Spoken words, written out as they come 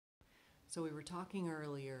So we were talking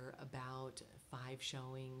earlier about 5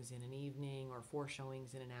 showings in an evening or 4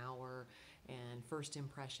 showings in an hour and first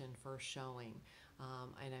impression, first showing.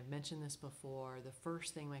 And I've mentioned this before. The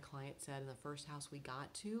first thing my client said in the first house we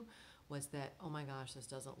got to was that, oh my gosh, this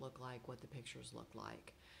doesn't look like what the pictures look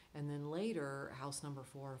like. And then later, house number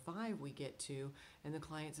 4 or 5 we get to, and the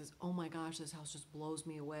client says, oh my gosh, this house just blows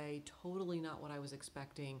me away. Totally not what I was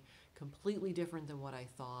expecting, completely different than what I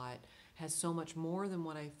thought, has so much more than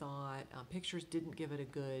what I thought. Pictures didn't give it a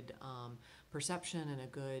good perception and a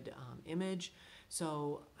good image.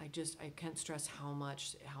 So I can't stress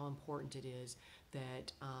how important it is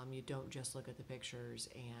that you don't just look at the pictures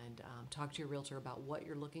and talk to your realtor about what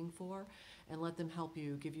you're looking for and let them help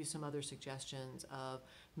you, give you some other suggestions of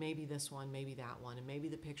maybe this one, maybe that one, and maybe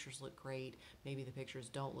the pictures look great, maybe the pictures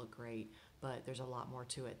don't look great, but there's a lot more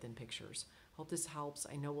to it than pictures. Hope this helps.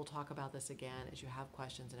 I know we'll talk about this again. As you have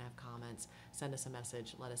questions and have comments, send us a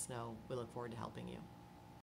message, let us know. We look forward to helping you.